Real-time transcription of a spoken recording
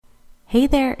Hey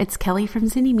there, it's Kelly from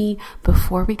Zynnyme.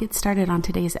 Before we get started on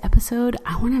today's episode,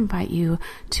 I want to invite you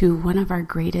to one of our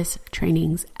greatest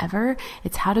trainings ever.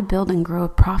 It's how to build and grow a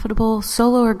profitable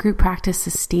solo or group practice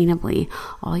sustainably.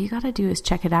 All you got to do is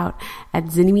check it out at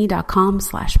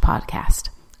zynnyme.com/podcast.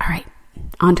 All right,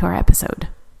 on to our episode.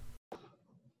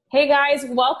 Hey guys,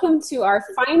 welcome to our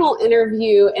final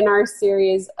interview in our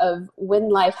series of When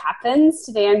Life Happens.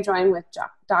 Today I'm joined with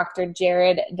Dr.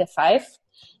 Jared DeFife,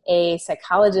 a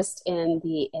psychologist in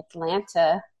the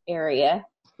Atlanta area.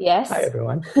 Yes. Hi,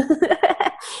 everyone.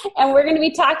 And we're going to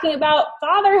be talking about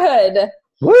fatherhood.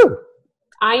 Woo!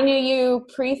 I knew you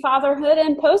pre-fatherhood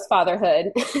and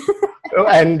post-fatherhood.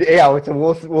 And yeah,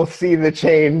 so we'll see the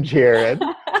change here and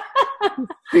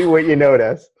see what you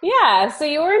notice. Yeah. So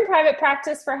you were in private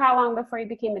practice for how long before you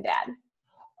became a dad?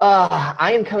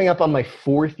 I am coming up on my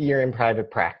 4th year in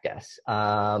private practice.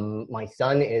 My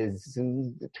son is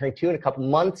turning 2 in a couple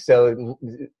months, so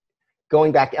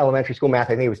going back to elementary school math,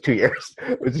 I think it was 2 years.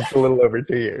 It was just a little over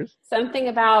 2 years. Something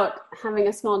about having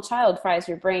a small child fries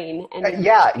your brain. And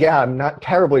yeah, I'm not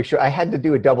terribly sure. I had to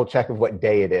do a double check of what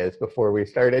day it is before we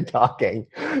started talking.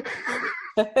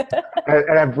 And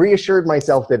I've reassured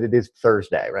myself that it is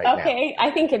Thursday now. Okay, I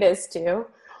think it is too.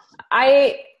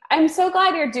 I'm so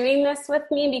glad you're doing this with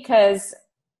me because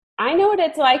I know what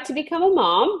it's like to become a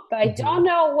mom, but I don't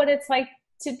know what it's like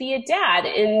to be a dad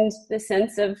in the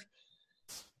sense of,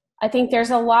 I think there's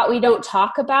a lot we don't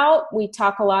talk about. We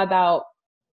talk a lot about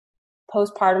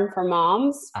postpartum for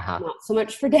moms, not so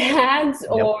much for dads,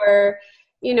 or,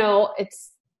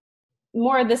 it's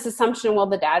more of this assumption, well,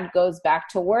 the dad goes back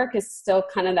to work is still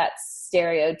kind of that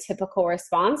stereotypical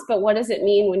response. But what does it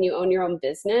mean when you own your own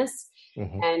business?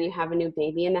 And you have a new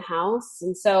baby in the house?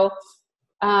 And so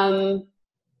can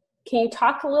you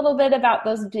talk a little bit about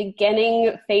those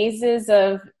beginning phases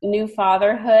of new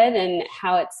fatherhood and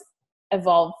how it's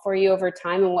evolved for you over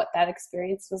time and what that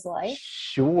experience was like?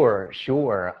 Sure.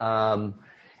 And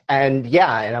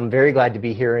I'm very glad to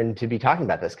be here and to be talking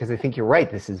about this because I think you're right.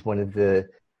 This is one of the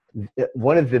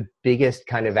biggest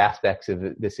kind of aspects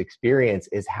of this experience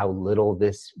is how little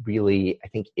this really, I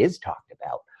think, is talked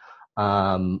about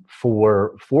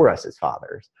for us as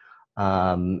fathers.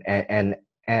 And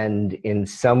in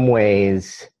some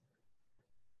ways,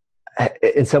 kind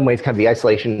of the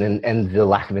isolation and the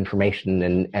lack of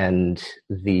information and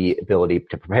the ability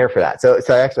to prepare for that. So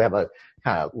I actually have a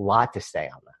kind of lot to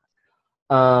say on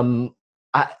that.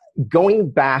 Going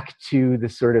back to the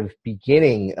sort of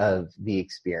beginning of the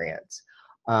experience,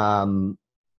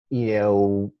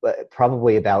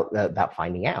 probably about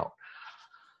finding out.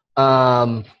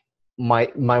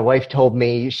 My wife told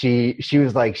me she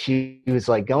was like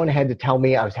going ahead to tell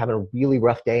me I was having a really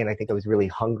rough day and I think I was really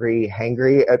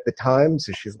hangry at the time.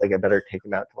 So she's like, I better take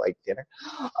him out to like dinner,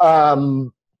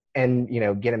 and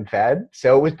get him fed.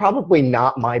 So it was probably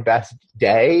not my best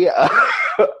day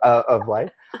of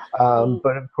life,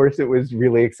 but of course it was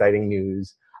really exciting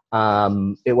news.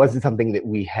 It wasn't something that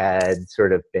we had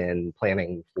sort of been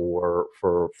planning for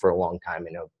a long time.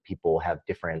 I know people have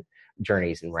different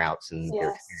journeys and routes and their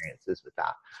experiences with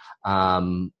that.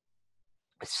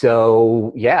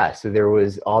 So there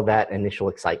was all that initial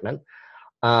excitement.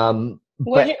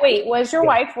 Was your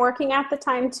wife working at the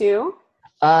time too?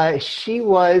 She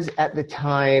was at the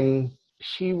time.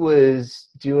 She was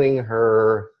doing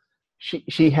her.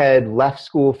 She had left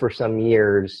school for some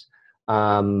years.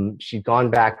 She'd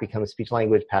gone back, become a speech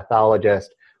language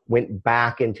pathologist, went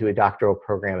back into a doctoral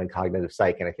program in cognitive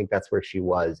psych, and I think that's where she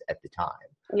was at the time.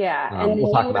 Yeah, and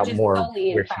we'll talk about more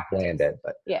where she landed,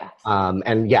 but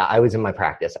I was in my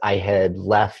practice. I had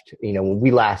left. When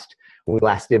we last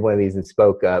did one of these and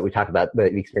spoke, we talked about the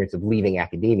experience of leaving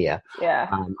academia. Yeah,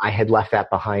 I had left that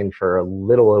behind for a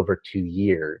little over 2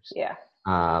 years. Yeah,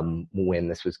 when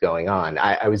this was going on,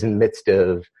 I was in the midst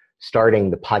of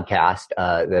starting the podcast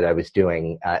that I was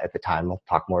doing at the time. I'll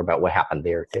talk more about what happened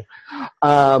there too.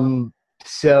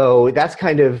 So that's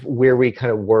kind of where we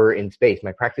kind of were in space.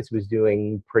 My practice was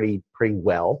doing pretty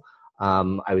well.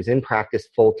 I was in practice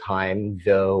full time,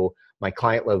 though my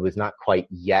client load was not quite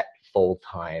yet full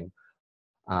time.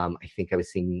 I think I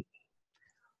was seeing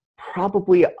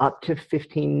probably up to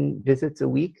 15 visits a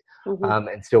week,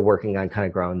 and still working on kind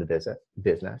of growing the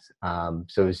business.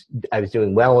 So I was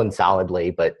doing well and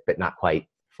solidly, but not quite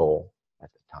full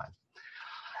at the time.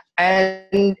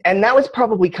 And that was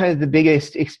probably kind of the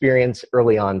biggest experience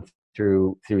early on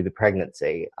through the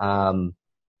pregnancy. I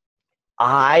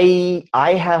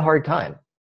had a hard time.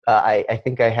 I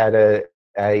think I had a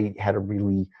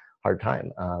really hard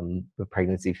time. The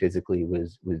pregnancy physically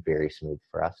was very smooth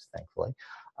for us, thankfully.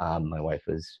 My wife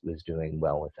was doing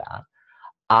well with that.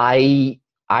 I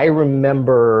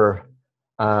remember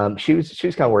She was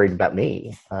kind of worried about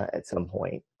me at some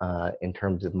point in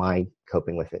terms of my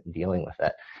coping with it and dealing with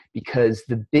it, because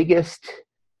the biggest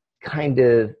kind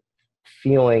of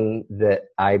feeling that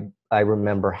I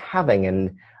remember having,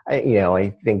 and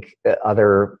I think that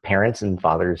other parents and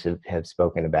fathers have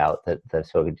spoken about that I've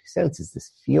spoken to since, is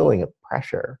this feeling of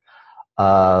pressure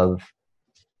of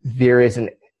there is an.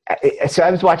 So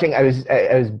I was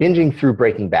binging through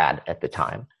Breaking Bad at the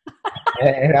time.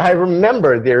 And I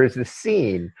remember there is this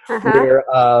scene where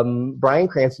Bryan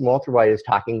Cranston, Walter White, is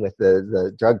talking with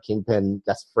the drug kingpin,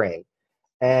 Gus Fring.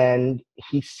 And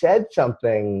he said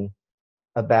something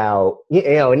about,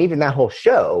 and even that whole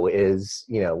show is,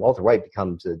 Walter White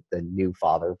becomes the new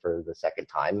father for the second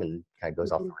time and kind of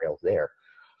goes off the rails there.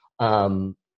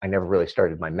 I never really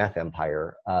started my meth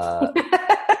empire.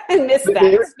 I missed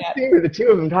that step. The two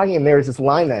of them talking, and there's this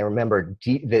line that I remember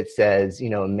that says,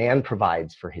 a man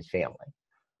provides for his family.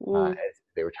 As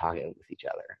they were talking with each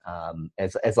other,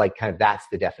 as like kind of that's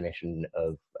the definition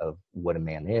of what a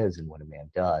man is and what a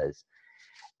man does.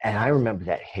 And I remember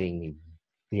that hitting me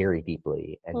very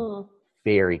deeply and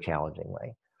very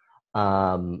challengingly,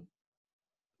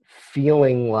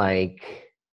 feeling like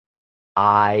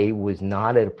I was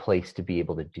not at a place to be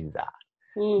able to do that.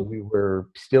 We were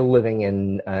still living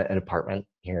in an apartment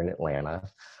here in Atlanta.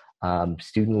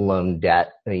 Student loan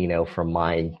debt, from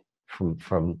my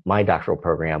doctoral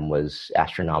program was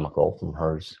astronomical. From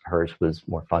hers was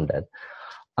more funded.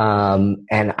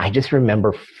 And I just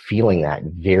remember feeling that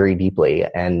very deeply.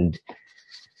 And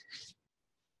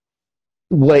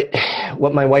what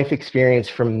my wife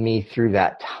experienced from me through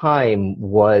that time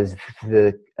was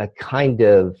a kind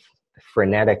of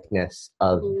freneticness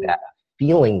of that,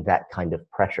 feeling that kind of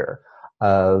pressure,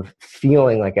 of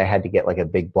feeling like I had to get like a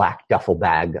big black duffel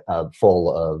bag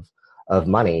full of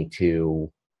money to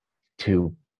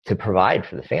provide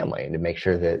for the family and to make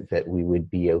sure that we would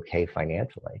be okay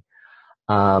financially.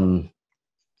 Some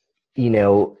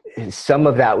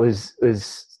of that was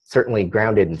certainly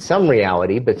grounded in some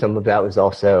reality, but some of that was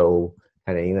also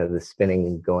kind of, the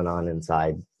spinning going on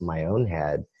inside my own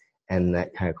head, and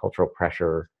that kind of cultural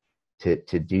pressure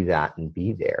to do that and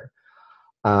be there.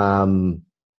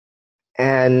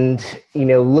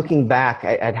 Looking back,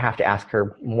 I'd have to ask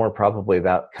her more probably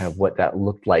about kind of what that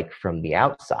looked like from the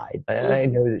outside. But I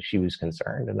know that she was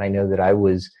concerned, and I know that I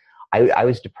was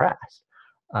depressed.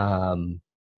 I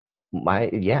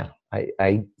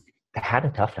had a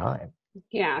tough time.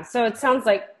 Yeah. So it sounds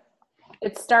like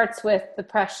it starts with the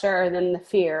pressure, then the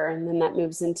fear, and then that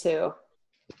moves into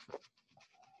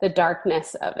the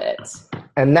darkness of it.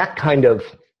 And that kind of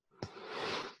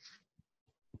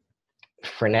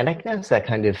freneticness, that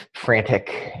kind of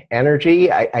frantic energy,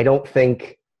 I don't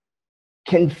think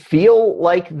can feel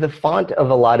like the font of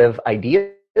a lot of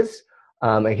ideas. It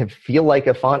can feel like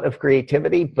a font of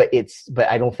creativity, but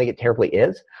I don't think it terribly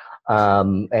is.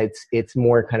 It's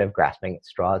more kind of grasping at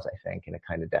straws, I think, in a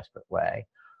kind of desperate way.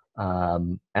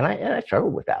 And I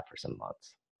struggled with that for some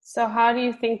months. So how do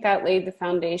you think that laid the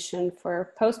foundation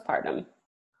for postpartum?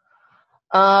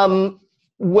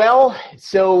 Well,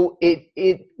 so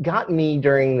it got me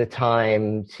during the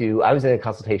time I was in a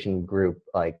consultation group,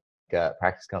 like a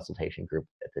practice consultation group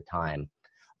at the time.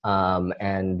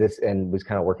 And was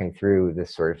kind of working through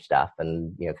this sort of stuff.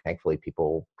 And, thankfully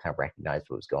people kind of recognized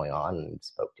what was going on and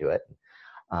spoke to it.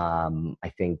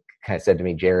 I think kind of said to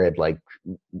me, Jared, like,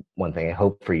 one thing I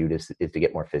hope for you is to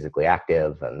get more physically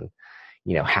active and,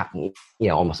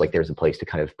 almost like there's a place to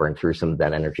kind of burn through some of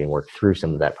that energy and work through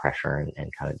some of that pressure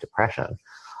and kind of depression.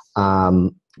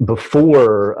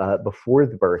 Before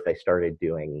the birth, I started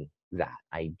doing that.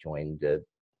 I joined a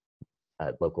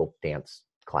local dance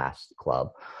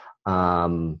club.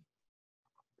 We're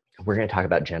going to talk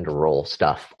about gender role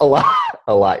stuff a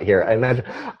lot here. I imagine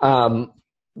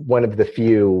one of the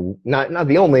few, not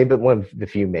the only, but one of the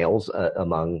few males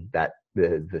among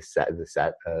the set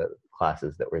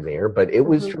classes that were there. But it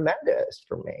was tremendous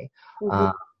for me.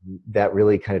 That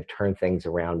really kind of turned things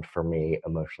around for me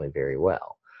emotionally very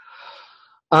well.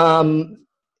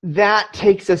 That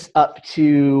takes us up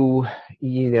to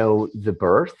the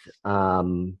birth.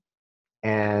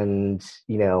 And,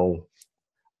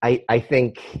 I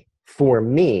think for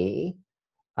me,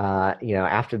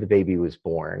 after the baby was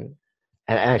born,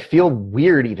 and I feel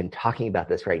weird even talking about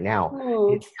this right now,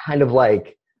 it's kind of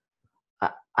like,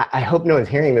 I hope no one's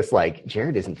hearing this like,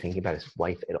 Jared isn't thinking about his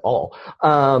wife at all.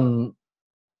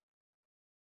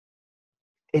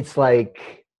 It's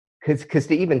like, because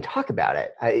to even talk about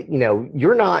it,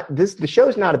 you're not, the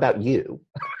show's not about you.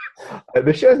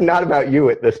 The show's not about you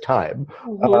at this time.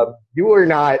 You are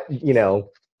not,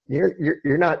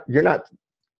 you're not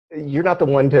you're not the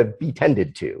one to be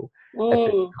tended to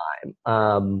at this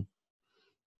time.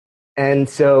 And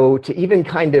so to even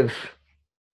kind of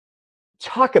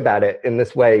talk about it in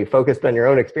this way, focused on your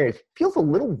own experience, feels a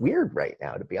little weird right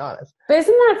now, to be honest. But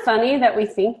isn't that funny that we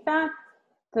think that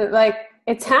like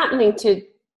it's happening to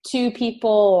two people,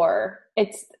 or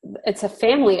it's a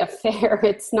family affair.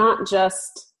 It's not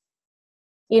just,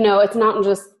 it's not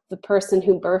just the person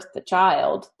who birthed the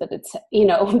child that it's,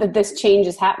 that this change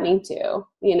is happening to,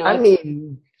 I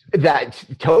mean, that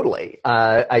totally.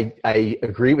 I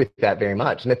agree with that very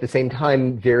much. And at the same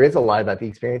time, there is a lot about the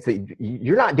experience that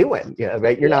you're not doing,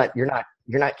 right? You're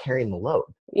not carrying the load.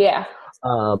 Yeah.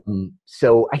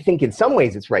 So I think in some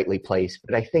ways it's rightly placed,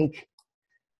 but I think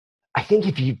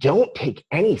if you don't take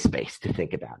any space to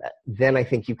think about it, then I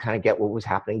think you kind of get what was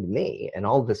happening to me, and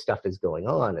all this stuff is going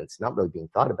on and it's not really being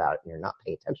thought about and you're not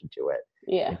paying attention to it.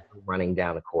 Yeah. And you're running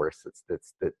down a course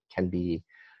that can be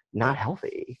not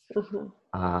healthy.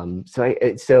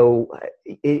 So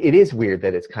it is weird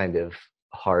that it's kind of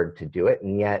hard to do it.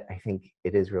 And yet I think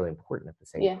it is really important at the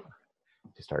same time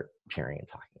to start sharing and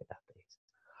talking about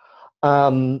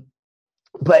these.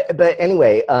 But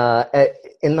anyway,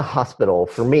 in the hospital,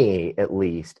 for me at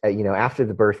least, after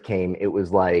the birth came, it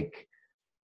was like,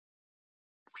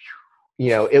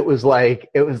 it was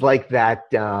like that.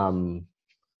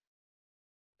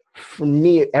 For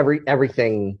me,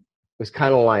 everything was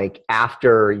kind of like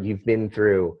after you've been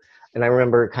through. And I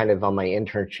remember kind of on my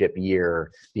internship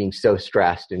year being so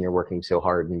stressed, and you're working so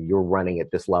hard, and you're running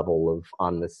at this level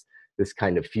on this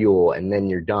kind of fuel, and then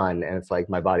you're done, and it's like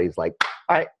my body's like,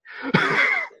 all right.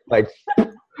 Like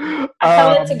I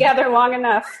held it together long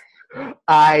enough.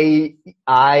 I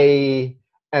am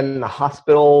in the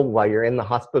hospital. While you're in the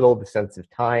hospital, the sense of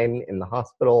time in the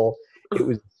hospital,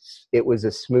 it was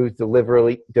a smooth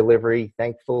delivery.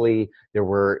 Thankfully, there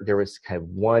was kind of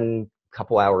one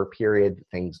couple hour period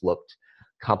things looked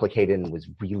complicated and was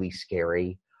really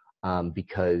scary,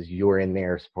 because you're in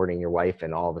there supporting your wife,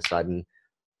 and all of a sudden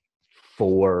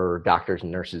 4 doctors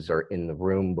and nurses are in the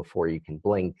room before you can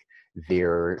blink.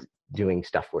 They're doing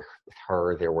stuff with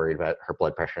her. They're worried about her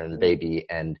blood pressure and the baby,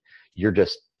 and you're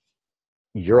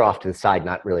off to the side,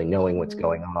 not really knowing what's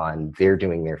going on. They're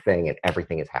doing their thing, and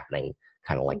everything is happening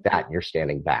kind of like that, and you're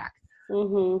standing back.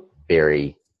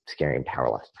 Very scary and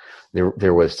powerless.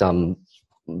 There was some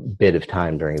bit of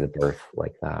time during the birth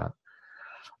like that.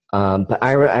 But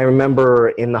I remember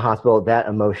in the hospital, that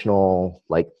emotional,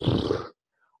 like,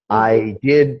 I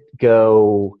did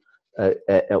go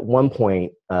at one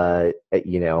point,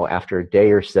 after a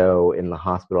day or so in the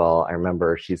hospital, I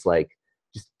remember she's like,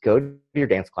 just go to your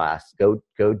dance class, go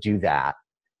do that,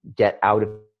 get out of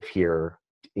here,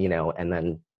 and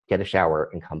then get a shower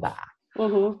and come back.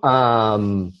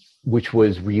 Which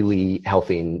was really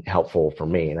healthy and helpful for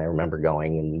me. And I remember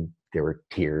going, and there were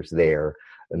tears there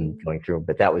and going through,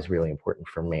 but that was really important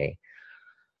for me.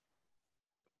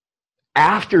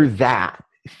 After that,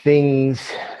 things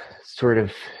sort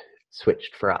of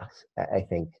switched for us. I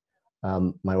think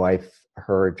my wife,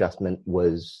 her adjustment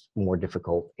was more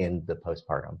difficult in the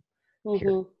postpartum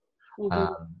period.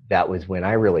 That was when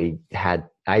I really had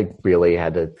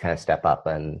to kind of step up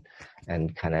and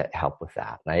kind of help with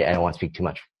that. And I don't want to speak too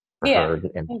much for her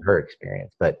and her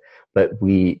experience, but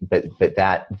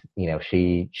that,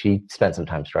 she spent some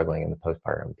time struggling in the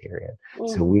postpartum period.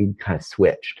 So we kind of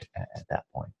switched at that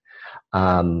point.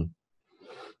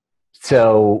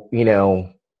 So,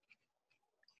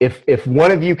 if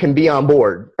one of you can be on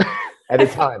board at a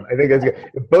time, I think that's good.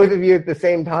 If both of you at the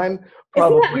same time,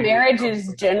 probably. Isn't that marriage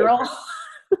is general?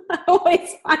 I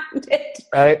always find it.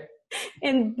 Right.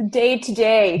 In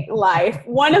day-to-day life,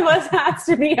 one of us has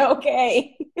to be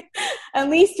okay, at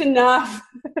least enough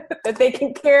that they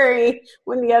can carry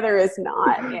when the other is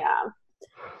not.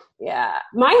 Yeah.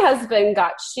 My husband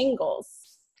got shingles.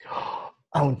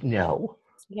 Oh no.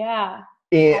 Yeah.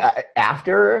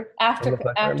 After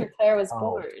Claire was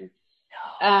born.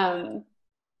 No.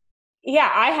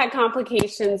 I had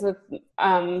complications with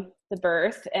the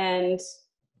birth, and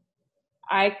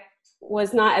I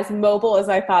was not as mobile as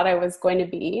I thought I was going to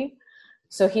be.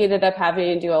 So he ended up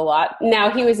having to do a lot. Now,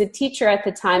 he was a teacher at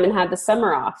the time and had the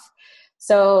summer off.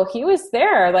 So he was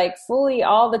there like fully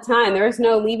all the time. There was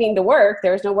no leaving to work.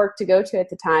 There was no work to go to at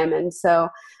the time. And so,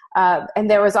 and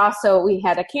there was also, we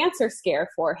had a cancer scare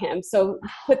for him. So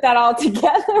put that all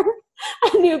together,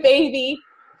 a new baby,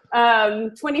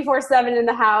 24/7 in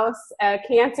the house, a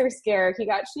cancer scare. He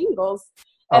got shingles.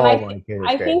 And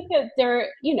I think that there,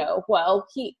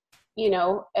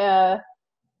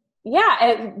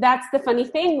 that's the funny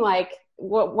thing. Like,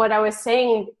 what I was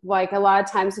saying, like a lot of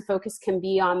times the focus can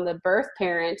be on the birth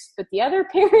parent, but the other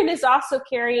parent is also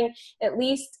carrying at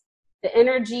least the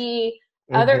energy,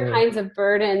 other kinds of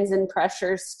burdens and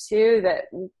pressures too that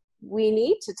we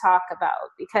need to talk about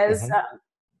because,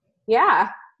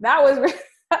 that was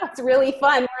really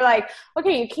fun. We're like,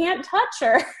 okay, you can't touch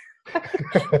her,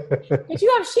 but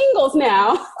you have shingles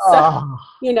now.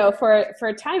 So, for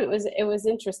a time it was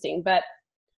interesting, but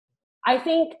I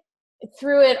think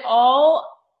through it all,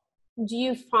 do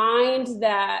you find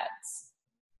that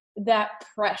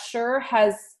pressure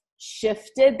has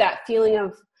shifted, that feeling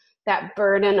of that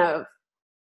burden of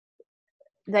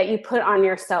that you put on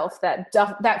yourself, that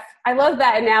I love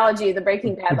that analogy, the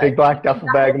Breaking Bad, the big black duffel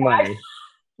bag of money.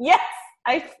 Yes,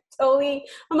 I'm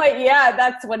like, yeah,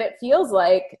 that's what it feels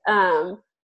like. How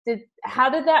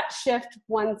did that shift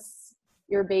once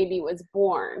your baby was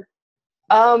born?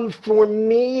 For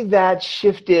me, that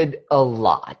shifted a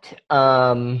lot.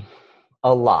 And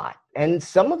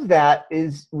some of that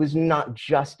was not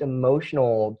just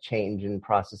emotional change in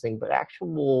processing, but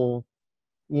actual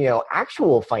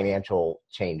financial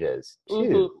changes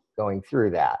too, going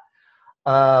through that.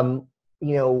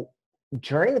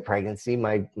 During the pregnancy,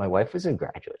 my wife was in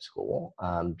graduate school.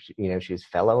 She was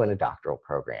fellow in a doctoral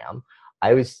program.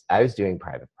 I was doing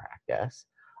private practice.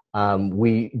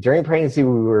 During pregnancy,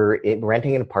 we were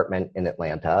renting an apartment in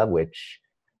Atlanta, which,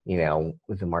 the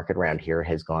market around here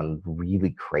has gone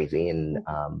really crazy and,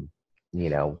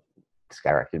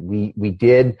 skyrocketed. We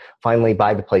did finally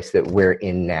buy the place that we're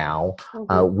in now.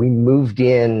 We moved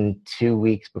in 2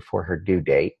 weeks before her due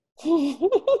date.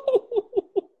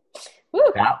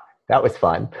 That was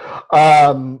fun.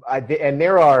 I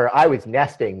was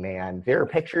nesting, man. There are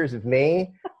pictures of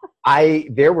me.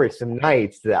 There were some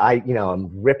nights that I'm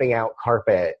ripping out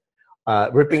carpet,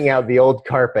 ripping out the old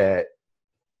carpet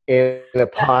in a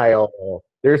pile.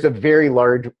 There's a very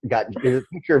large, there's a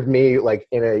picture of me like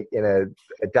in a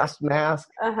dust mask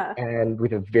and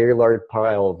with a very large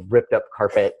pile of ripped up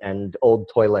carpet and old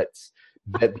toilets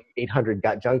that 800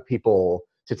 got junk people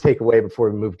to take away before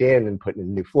we moved in and put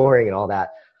in new flooring and all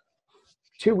that.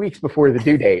 2 weeks before the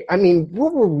due date. I mean,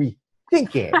 what were we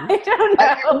thinking? I don't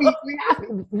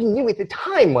know. We knew at the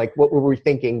time, like, what were we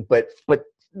thinking, but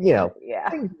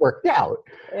things worked out.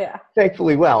 Yeah.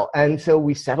 Thankfully well. And so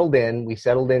we settled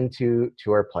into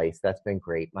our place. That's been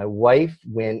great. My wife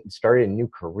started a new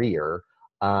career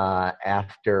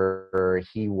after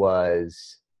he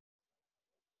was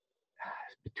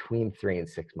between 3 and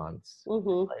 6 months,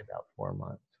 probably about 4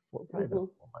 months, about 4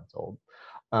 months old.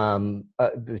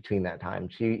 Between that time,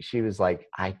 she was like,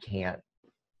 I can't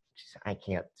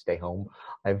stay home.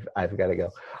 I've got to go.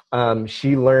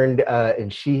 She learned,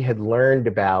 and she had learned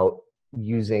about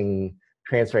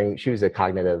transferring. She was a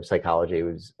cognitive psychology,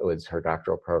 was her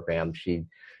doctoral program.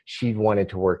 She wanted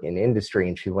to work in industry,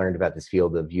 and she learned about this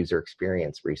field of user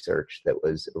experience research that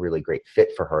was a really great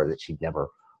fit for her that she'd never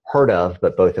heard of,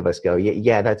 but both of us go,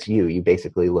 yeah, that's you. You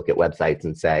basically look at websites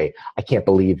and say, I can't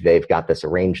believe they've got this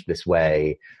arranged this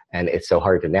way, and it's so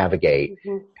hard to navigate.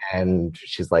 And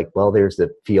she's like, well, there's a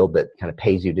field that kind of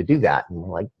pays you to do that. And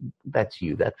we're like, that's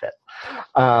you, that's it.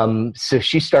 So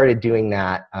she started doing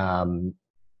that and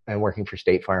working for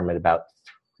State Farm at about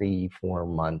 3-4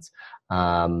 months.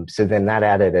 So then that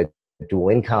added a dual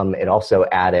income. It also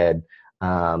added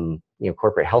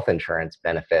corporate health insurance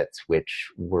benefits,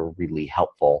 which were really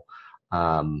helpful.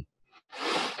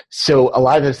 So a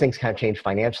lot of those things kind of changed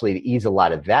financially to ease a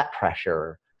lot of that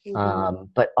pressure.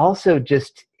 But also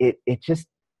just, it just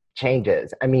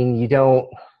changes. I mean, you don't,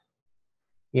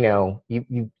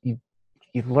 you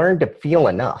learn to feel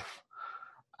enough.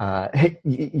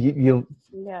 You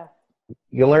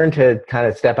learn to kind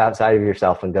of step outside of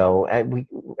yourself and go,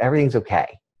 everything's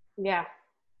okay. Yeah.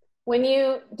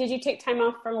 Did you take time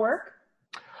off from work?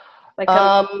 Like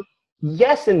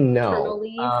yes and no.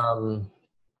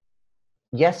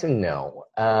 Yes and no.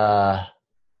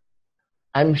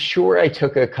 I'm sure I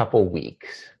took a couple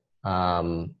weeks,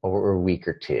 or a week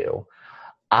or two.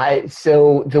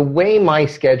 So the way my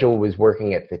schedule was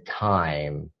working at the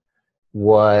time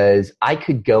was I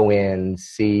could go in,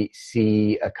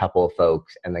 see a couple of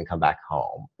folks, and then come back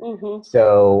home.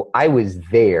 So I was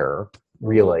there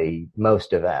really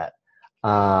most of it.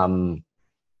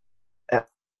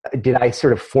 Did I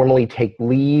sort of formally take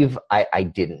leave? I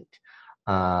didn't,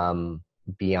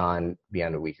 beyond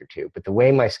a week or two. But the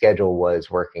way my schedule was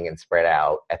working and spread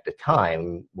out at the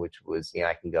time, which was,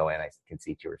 I can go in, I can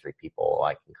see 2 or 3 people,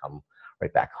 I can come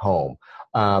right back home.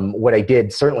 What I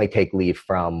did certainly take leave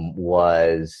from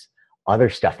was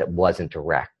other stuff that wasn't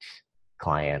direct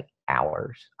client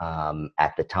hours.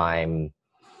 At the time,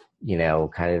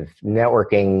 kind of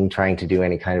networking, trying to do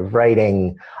any kind of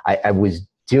writing. I was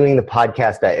doing the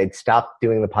podcast. I had stopped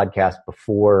doing the podcast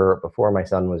before my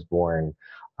son was born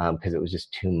because it was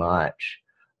just too much.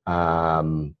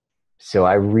 So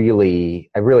I really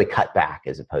cut back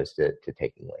as opposed to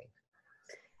taking leave.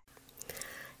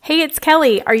 Hey, it's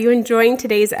Kelly. Are you enjoying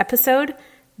today's episode?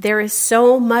 There is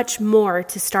so much more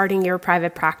to starting your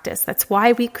private practice. That's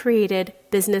why we created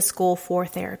Business School for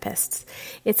Therapists.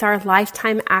 It's our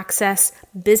lifetime access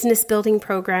business building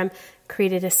program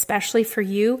created especially for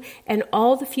you and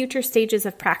all the future stages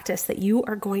of practice that you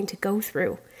are going to go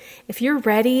through. If you're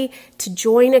ready to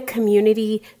join a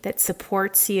community that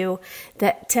supports you,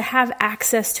 that to have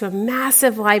access to a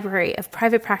massive library of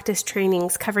private practice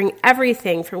trainings covering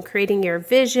everything from creating your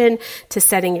vision to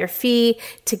setting your fee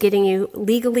to getting you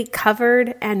legally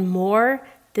covered and more,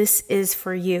 this is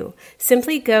for you.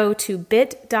 Simply go to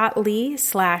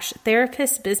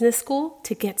bit.ly/therapist business school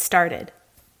to get started.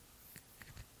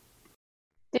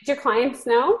 Did your clients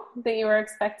know that you were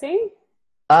expecting?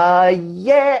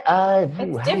 Yeah.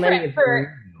 It's different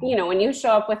for, when you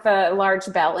show up with a large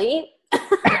belly.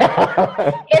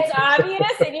 It's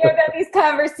obvious and you have had these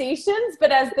conversations,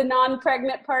 but as the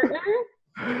non-pregnant partner.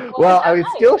 Well, I was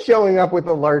still showing up with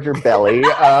a larger belly,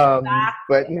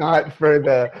 but not for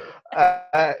the,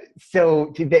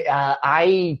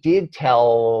 I did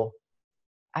tell,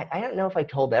 I don't know if I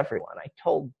told everyone. I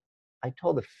told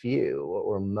a few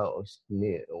or most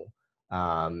knew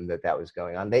that was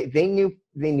going on. They knew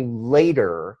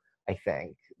later, I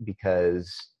think,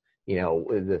 because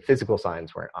the physical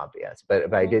signs weren't obvious.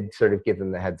 But I did sort of give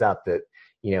them the heads up that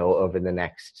over the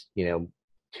next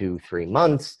 2-3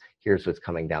 months, here's what's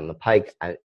coming down the pike.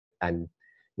 I'm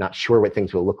not sure what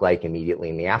things will look like immediately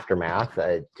in the aftermath.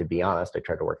 To be honest, I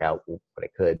tried to work out what I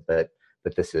could, but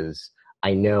this is,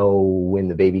 I know when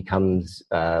the baby comes,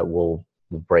 we'll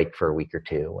break for a week or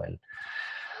two, and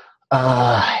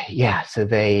so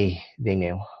they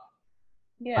knew.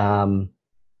 Yeah.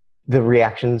 The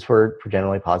reactions were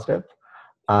generally positive.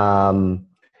 I've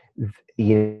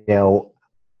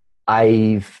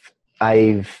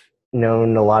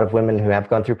known a lot of women who have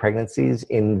gone through pregnancies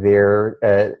in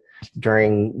their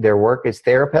during their work as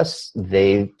therapists.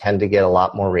 They tend to get a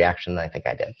lot more reaction than I think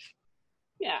I did.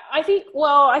 Yeah, I think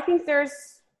there's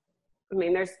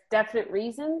definite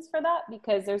reasons for that,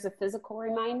 because there's a physical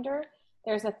reminder.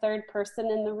 There's a third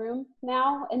person in the room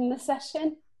now in the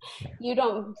session.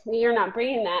 You're not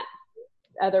bringing that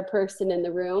other person in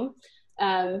the room,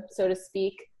 so to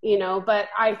speak, but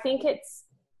I think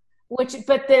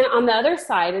but then on the other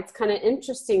side, it's kind of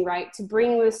interesting, right? To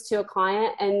bring this to a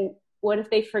client, and what if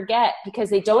they forget because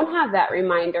they don't have that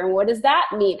reminder? And what does that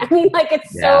mean? I mean,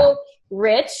 it's so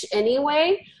rich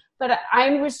anyway. But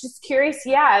I was just curious,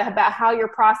 about how your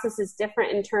process is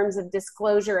different in terms of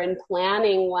disclosure and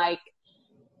planning.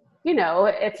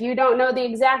 If you don't know the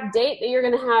exact date that you're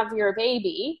going to have your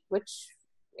baby, which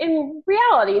in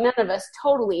reality, none of us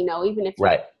totally know, even if you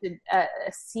did a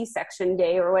C-section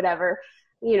day or whatever,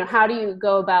 how do you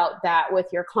go about that with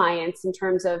your clients in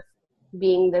terms of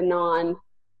being the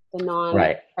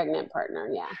non-pregnant partner?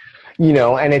 Yeah.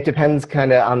 And it depends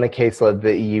kind of on the caseload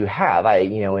that you have.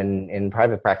 In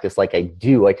private practice, like I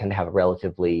tend to have a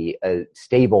relatively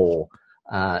stable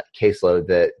caseload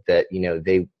that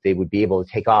they would be able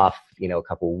to take off, a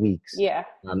couple of weeks,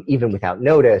 even without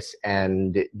notice,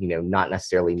 and, not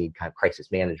necessarily need kind of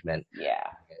crisis management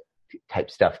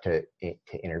type stuff to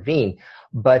intervene.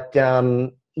 But,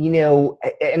 and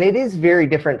it is very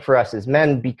different for us as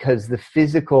men, because the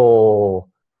physical,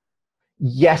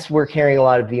 yes, we're carrying a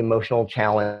lot of the emotional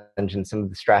challenge and some of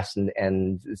the stress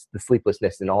and the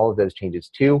sleeplessness and all of those changes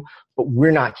too, but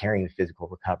we're not carrying the physical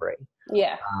recovery.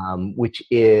 Yeah. Which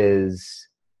is,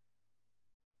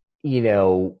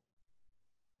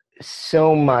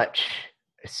 so much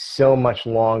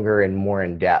longer and more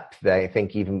in depth that I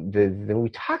think even than we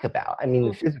talk about. I mean,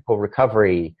 the physical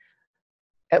recovery,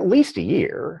 at least a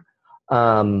year,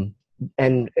 and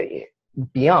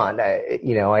beyond.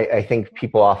 I think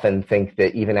people often think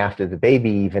that even after the baby,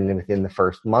 even within the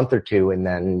first month or two, and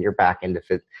then you're back into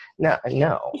fit. No.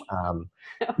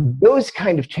 Those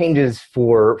kind of changes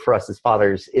for us as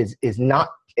fathers is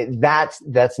not,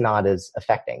 that's not as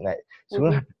affecting that. So we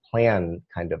don't have to plan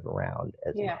kind of around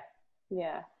as well.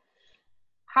 Yeah.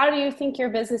 How do you think your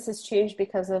business has changed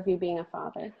because of you being a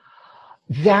father?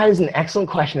 That is an excellent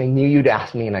question. I knew you'd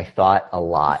ask me, and I thought a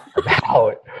lot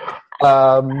about.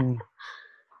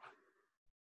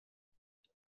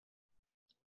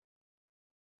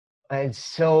 It's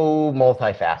so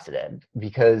multifaceted,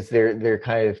 because they're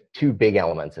kind of two big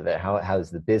elements of it. How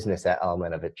has the business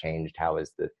element of it changed? How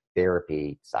has the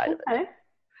therapy side of it?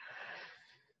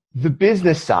 The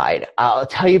business side, I'll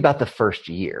tell you about the first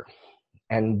year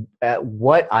and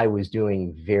what I was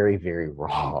doing very, very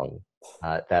wrong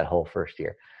that whole first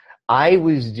year. I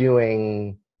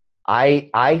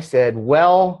said,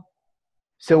 well,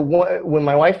 so when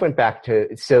my wife went back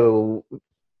to,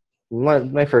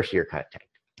 my first year kind of tanked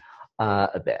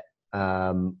a bit.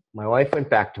 My wife went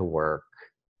back to work.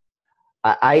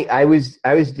 I was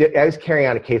carrying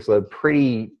on a caseload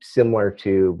pretty similar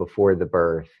to before the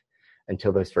birth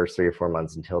until those first 3 or 4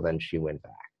 months. Until then, she went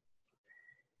back.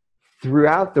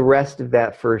 Throughout the rest of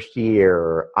that first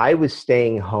year, I was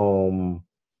staying home.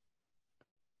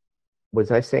 Was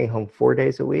I staying home 4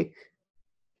 days a week?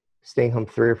 Staying home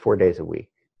 3 or 4 days a week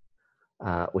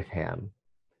with him.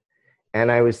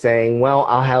 And I was saying, well,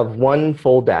 I'll have one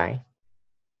full day,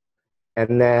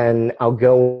 and then I'll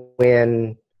go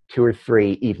in 2 or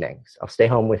 3 evenings. I'll stay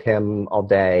home with him all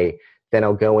day. Then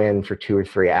I'll go in for 2 or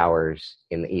 3 hours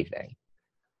in the evening.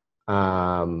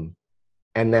 And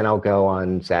then I'll go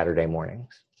on Saturday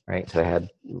mornings, right? So I had,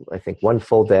 I think, one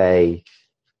full day,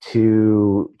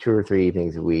 two or 3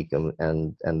 evenings a week, and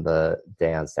the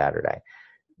day on Saturday.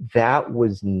 That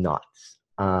was nuts.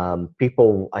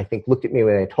 People, I think, looked at me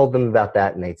when I told them about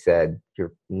that, and they said,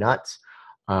 "You're nuts."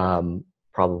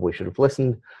 Probably should have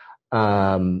listened.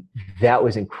 That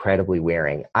was incredibly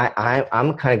wearing. I'm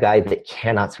the kind of guy that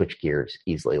cannot switch gears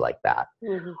easily like that.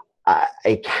 Mm-hmm.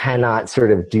 I cannot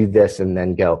sort of do this and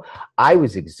then go. I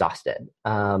was exhausted.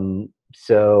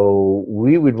 So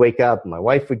we would wake up, my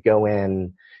wife would go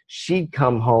in, she'd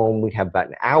come home, we'd have about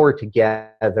an hour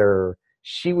together.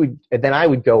 Then I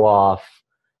would go off.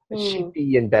 She'd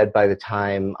be in bed by the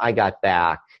time I got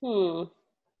back.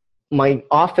 My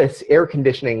office air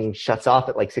conditioning shuts off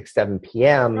at like 6, 7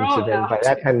 p.m. So then by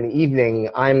that time in the evening,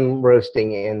 I'm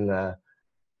roasting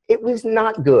it was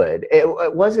not good.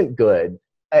 It wasn't good.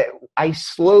 I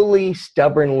slowly,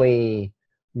 stubbornly,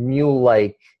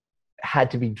 mule-like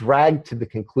had to be dragged to the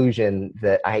conclusion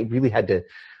that I really had to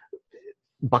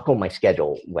buckle my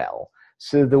schedule well.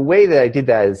 So the way that I did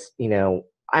that is,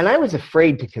 and I was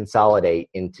afraid to consolidate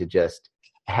into just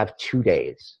have 2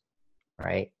 days,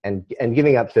 right? And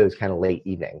giving up those kind of late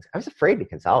evenings. I was afraid to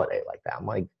consolidate like that. I'm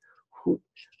like,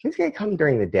 who's going to come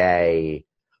during the day?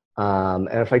 And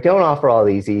if I don't offer all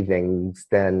these evenings,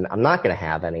 then I'm not going to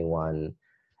have anyone.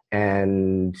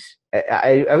 And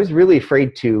I was really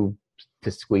afraid to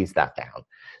squeeze that down.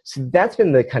 So that's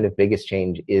been the kind of biggest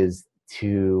change, is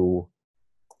to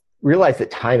realize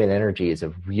that time and energy is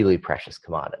a really precious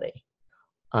commodity.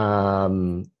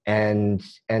 And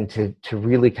to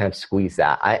really kind of squeeze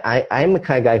that. I'm the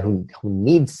kind of guy who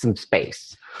needs some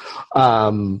space.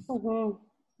 But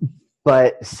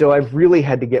so I've really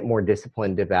had to get more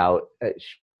disciplined about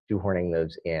shoehorning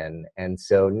those in. And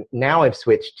so now I've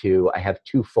switched to, I have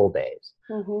 2 full days.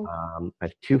 I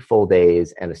have 2 full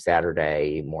days and a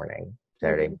Saturday late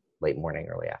morning,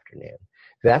 early afternoon.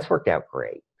 That's worked out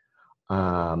great.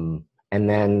 And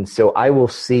then, so I will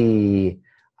see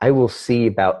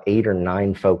about 8 or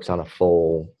 9 folks on a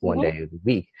full one day of the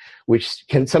week, which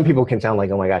some people can sound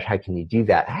like, oh my gosh, how can you do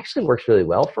that? It actually works really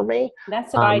well for me.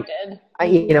 That's what I did.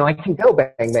 I can go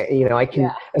bang, I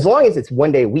can, as long as it's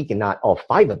one day a week and not all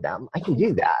 5 of them, I can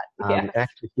do that. And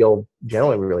actually feel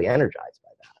generally really energized by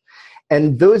that.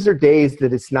 And those are days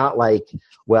that it's not like,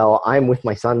 well, I'm with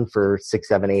my son for 6,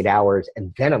 7, 8 hours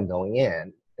and then I'm going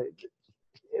in. That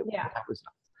was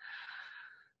not.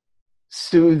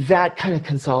 So that kind of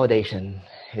consolidation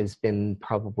has been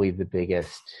probably the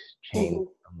biggest change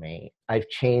for me. I've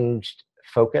changed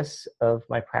focus of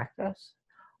my practice.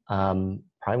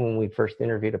 Probably when we first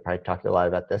interviewed, I probably talked a lot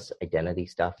about this. Identity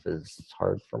stuff is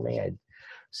hard for me. I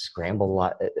scrambled a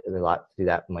lot to do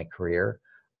that in my career.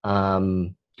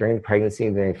 During the pregnancy,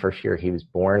 the very first year he was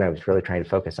born, I was really trying to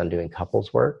focus on doing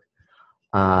couples work.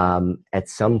 At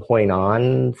some point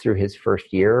on through his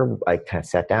first year, I kind of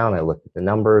sat down, I looked at the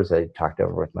numbers, I talked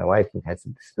over with my wife and I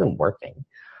said, this isn't working.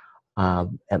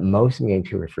 At most I'm getting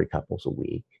 2 or 3 couples a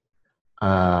week.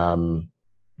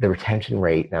 The retention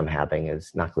rate I'm having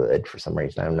is not good for some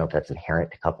reason. I don't know if that's inherent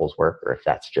to couples work or if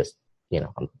that's just, I'm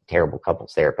a terrible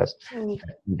couples therapist.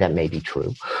 That may be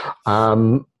true.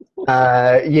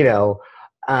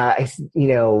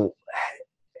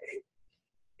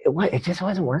 It just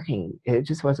wasn't working. It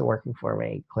just wasn't working for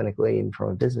me clinically and from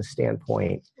a business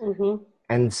standpoint.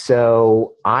 And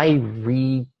so I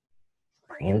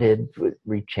rebranded,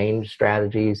 changed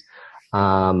strategies.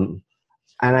 And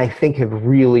I think have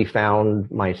really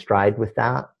found my stride with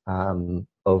that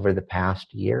over the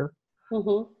past year.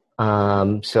 So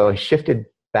I shifted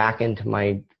back into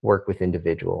my work with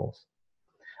individuals.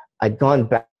 I'd gone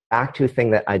back to a thing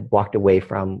that I'd walked away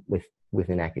from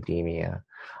within academia.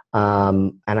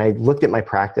 And I looked at my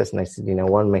practice and I said,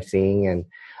 what am I seeing? And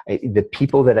the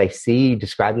people that I see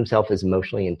describe themselves as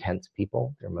emotionally intense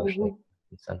people. They're emotionally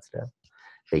sensitive.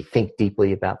 They think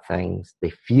deeply about things. They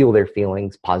feel their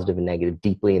feelings, positive and negative,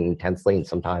 deeply and intensely. And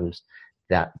sometimes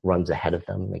that runs ahead of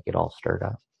them. They get all stirred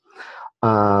up.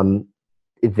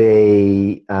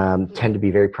 They tend to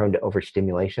be very prone to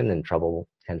overstimulation and trouble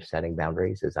kind of setting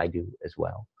boundaries, as I do as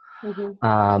well.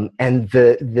 And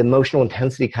the emotional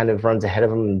intensity kind of runs ahead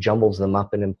of them and jumbles them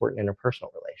up in important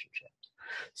interpersonal relationships.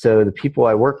 So the people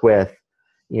I work with,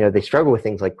 they struggle with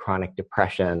things like chronic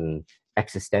depression,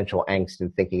 existential angst,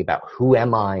 and thinking about who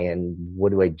am I and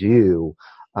what do I do?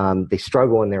 They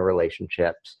struggle in their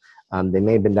relationships. They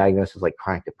may have been diagnosed with like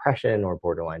chronic depression or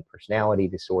borderline personality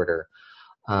disorder.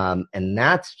 And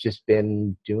that's just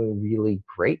been doing really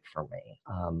great for me.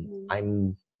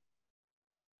 I'm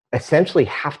essentially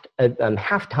I'm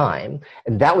half time.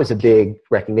 And that was a big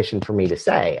recognition for me to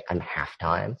say I'm half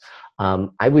time.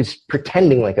 I was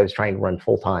pretending like I was trying to run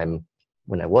full time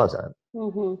when I wasn't.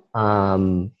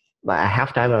 At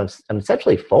half time, I'm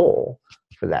essentially full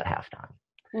for that half time,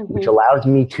 which allows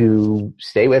me to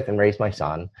stay with and raise my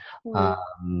son.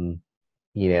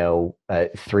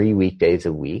 3 weekdays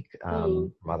a week.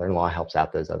 Mother-in-law helps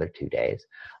out those other 2 days.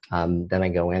 Then I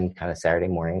go in kind of Saturday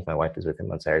mornings. My wife is with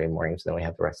him on Saturday mornings. Then we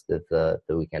have the rest of the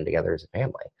weekend together as a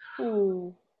family.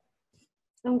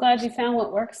 I'm glad you found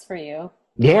what works for you.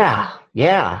 Yeah.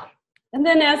 And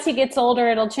then as he gets older,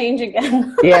 it'll change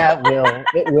again. Yeah,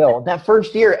 it will. That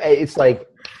first year, it's like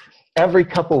every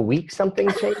couple of weeks something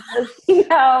changes.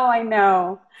 I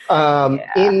know.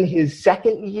 In his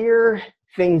second year,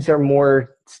 things are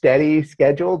more steady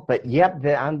scheduled, but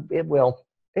it will.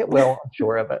 I'm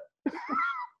sure of it.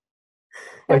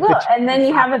 It will. And then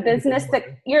you have a business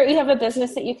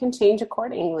that you can change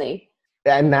accordingly.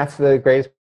 And that's the greatest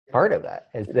part of that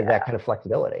is that kind of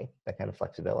flexibility.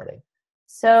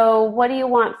 So what do you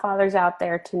want fathers out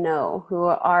there to know who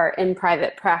are in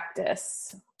private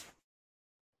practice,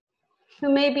 who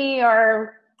maybe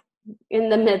are in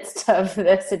the midst of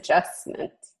this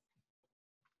adjustment?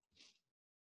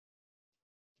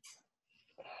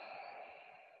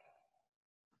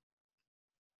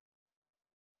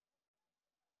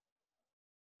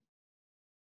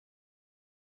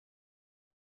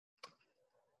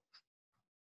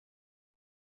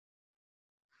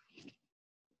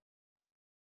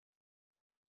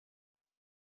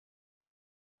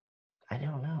 I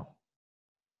don't know.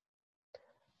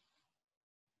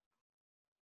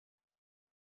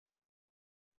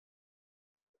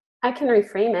 I can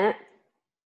reframe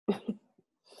it.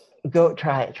 Go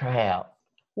try out.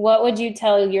 What would you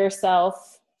tell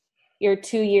yourself, your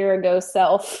 2-year ago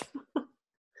self,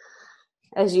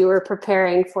 as you were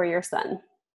preparing for your son,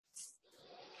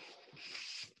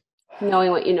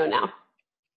 knowing what you know now?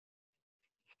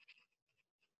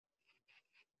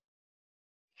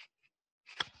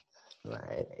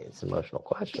 Right. It's an emotional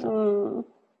question.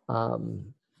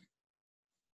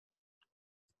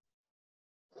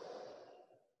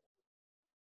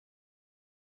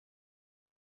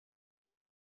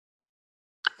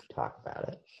 Talk about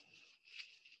it.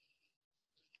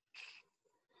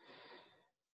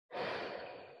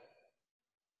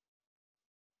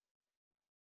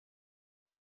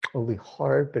 It'll be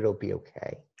hard, but it'll be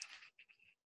okay.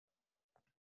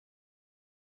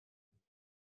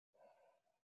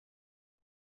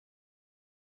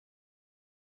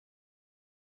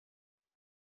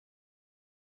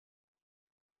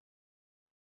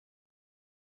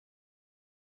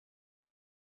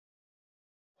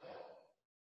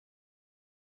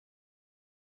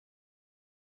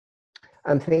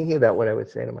 I'm thinking about what I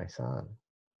would say to my son.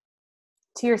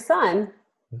 To your son?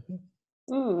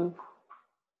 I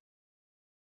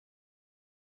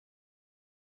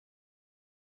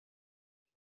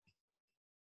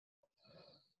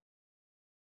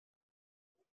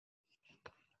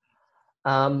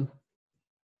want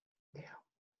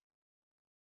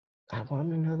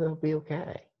him to know they'll be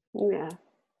okay. Yeah.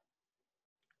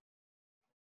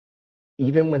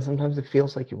 Even when sometimes it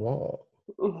feels like you won't.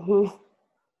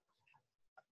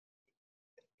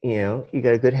 You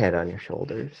got a good head on your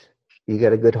shoulders. You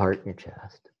got a good heart in your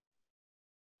chest.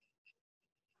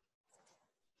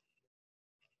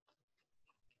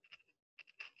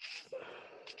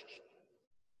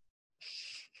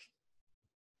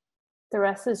 The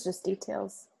rest is just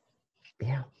details.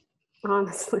 Yeah.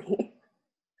 Honestly.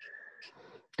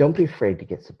 Don't be afraid to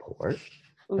get support.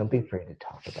 Don't be afraid to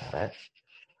talk about it.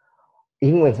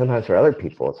 Even when sometimes for other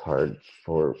people it's hard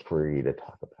for you to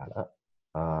talk about it.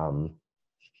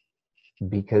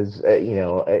 Because,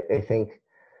 I think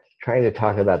trying to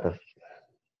talk about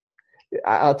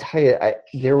I'll tell you,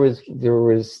 there was,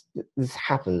 this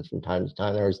happens from time to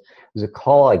time. There was a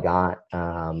call I got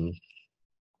from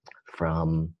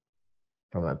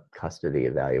a custody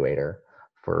evaluator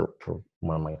for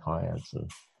one of my clients, and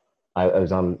I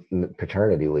was on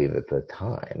paternity leave at the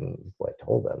time. What I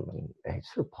told them, and I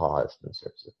sort of paused and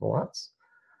sort of said, "Well,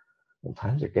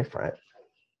 times are different."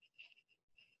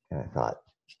 And I thought,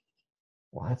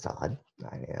 "Well, that's odd.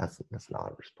 I mean, that's an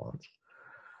odd response."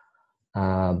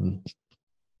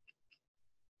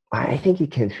 I think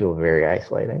it can feel very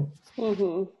isolating.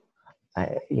 Mm-hmm.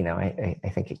 I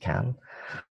think it can.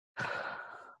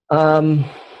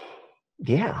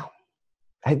 Yeah.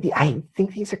 I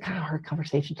think these are kind of hard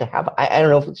conversations to have. I don't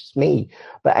know if it's just me,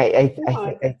 but I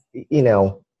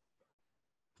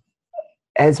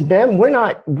as men,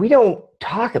 we don't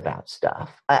talk about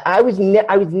stuff. I was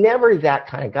never that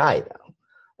kind of guy, though.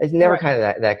 I was never kind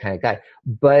of that kind of guy,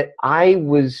 but I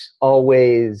was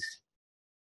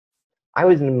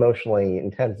an emotionally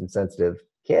intense and sensitive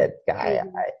guy.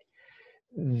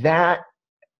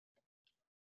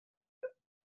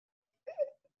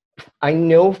 I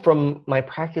know from my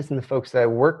practice and the folks that I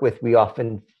work with, we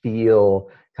often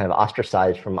feel kind of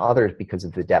ostracized from others because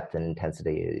of the depth and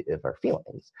intensity of our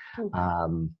feelings.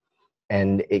 Mm-hmm.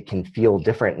 And it can feel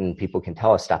different, and people can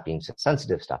tell us, stop being so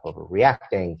sensitive, stop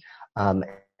overreacting.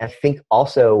 I think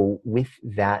also with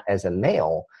that as a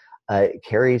male,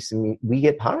 we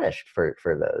get punished for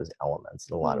those elements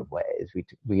in a lot of ways.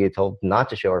 We get told not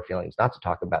to show our feelings, not to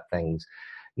talk about things,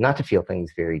 not to feel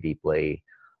things very deeply.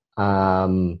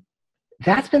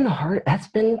 That's been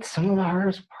some of the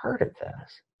hardest part of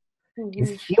this, mm-hmm.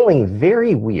 is feeling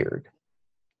very weird.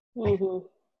 Mm-hmm.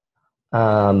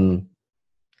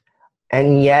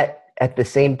 And yet at the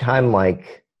same time,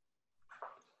 like,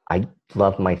 I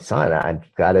love my son.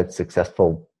 I've got a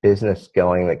successful business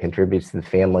going that contributes to the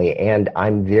family, and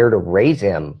I'm there to raise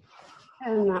him.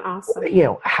 Isn't that awesome?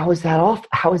 How is that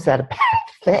a bad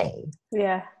thing?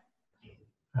 Yeah.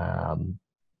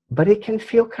 But it can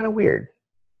feel kind of weird.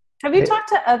 Have you talked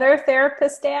to other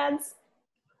therapist dads?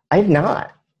 I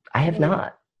have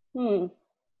not.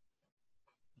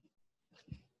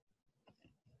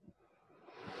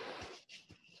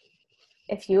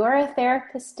 If you are a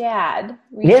therapist dad,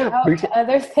 reach out to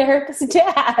other therapist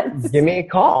dads. Give me a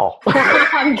call.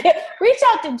 Reach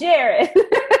out to Jared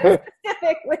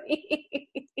specifically.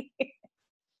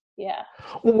 Yeah.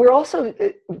 Well, we're also,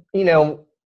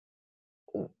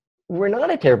 we're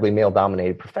not a terribly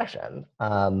male-dominated profession.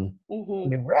 Mm-hmm. I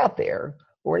mean, we're out there.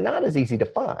 We're not as easy to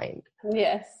find.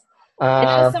 Yes. I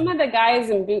know some of the guys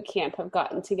in boot camp have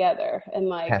gotten together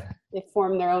and they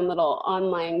formed their own little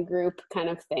online group kind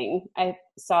of thing. I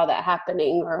saw that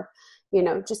happening, or,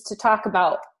 just to talk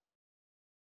about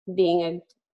being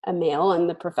a male in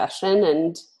the profession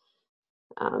and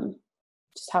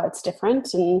just how it's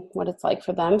different and what it's like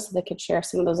for them, so they could share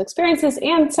some of those experiences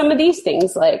and some of these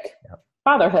things like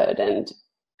fatherhood and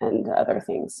other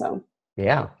things. So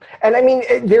yeah, and I mean,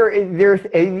 there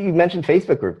you mentioned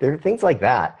Facebook group. There are things like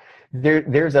that.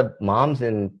 There's a Moms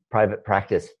in Private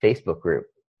Practice Facebook group,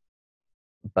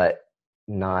 but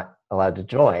not allowed to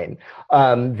join.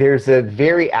 There's a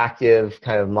very active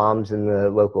kind of moms in the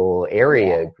local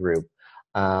area group,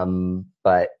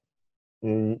 but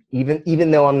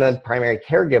even though I'm the primary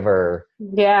caregiver,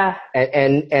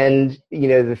 and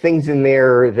the things in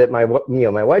there that my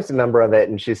wife's a member of it,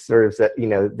 and she's sort of said,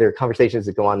 there are conversations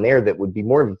that go on there that would be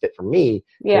more of a fit for me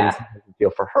than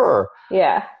feel for her.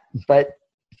 Yeah, but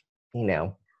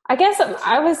I guess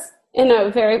I was in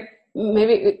a very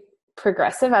maybe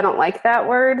progressive, I don't like that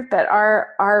word, but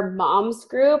our moms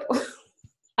group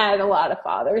had a lot of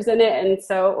fathers in it, and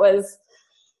so it was.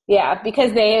 Yeah,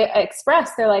 because they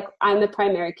expressed, they're like, I'm the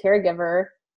primary caregiver.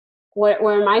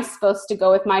 Where am I supposed to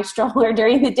go with my stroller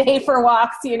during the day for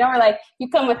walks? Or like, you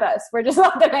come with us. We're just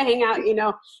not going to hang out,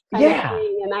 kind of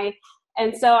thing.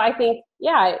 And so I think,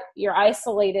 you're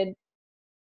isolated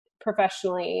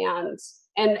professionally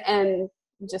and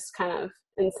just kind of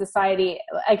in society.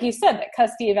 Like you said, that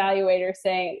custody evaluator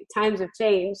saying times have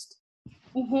changed.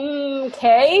 Mm-hmm,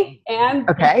 okay. And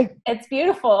it's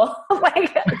beautiful.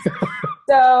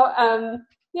 So,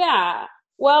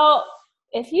 well,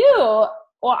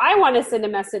 I want to send a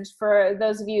message for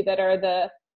those of you that are the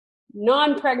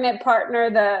non-pregnant partner,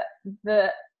 the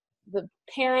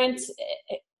parent,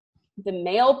 the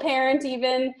male parent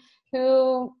even,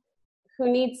 who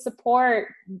needs support.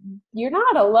 You're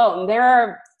not alone. There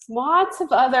are lots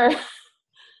of other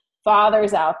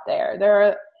fathers out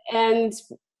there. And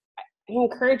I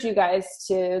encourage you guys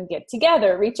to get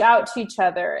together, reach out to each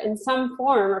other in some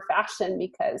form or fashion,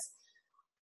 because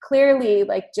clearly,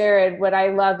 like Jared, what I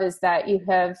love is that you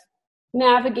have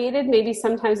navigated. Maybe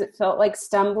sometimes it felt like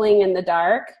stumbling in the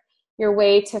dark, your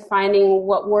way to finding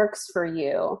what works for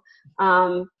you.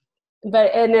 And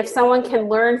if someone can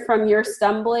learn from your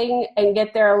stumbling and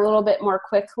get there a little bit more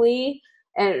quickly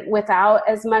and without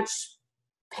as much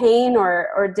pain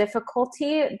or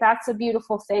difficulty, that's a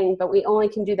beautiful thing. But we only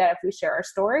can do that if we share our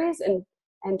stories and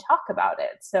talk about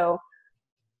it. So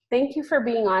thank you for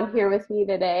being on here with me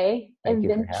today and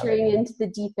venturing into the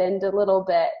deep end a little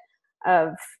bit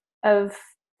of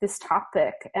this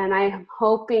topic. And I'm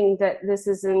hoping that this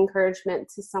is an encouragement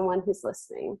to someone who's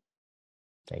listening.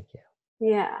 Thank you.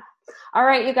 Yeah. All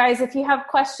right, you guys, if you have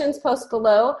questions, post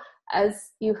below. As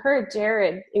you heard,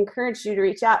 Jared encouraged you to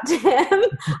reach out to him.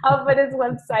 I'll put his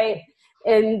website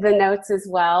in the notes as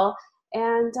well.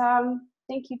 And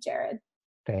thank you, Jared.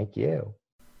 Thank you.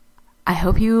 I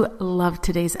hope you loved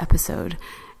today's episode.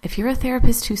 If you're a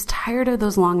therapist who's tired of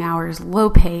those long hours, low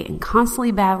pay, and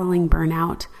constantly battling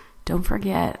burnout, don't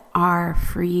forget our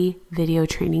free video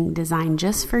training designed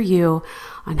just for you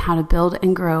on how to build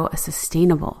and grow a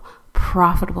sustainable,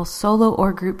 profitable solo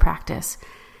or group practice.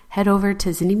 Head over to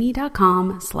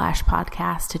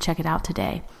zynnyme.com/podcast to check it out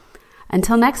today.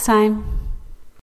 Until next time.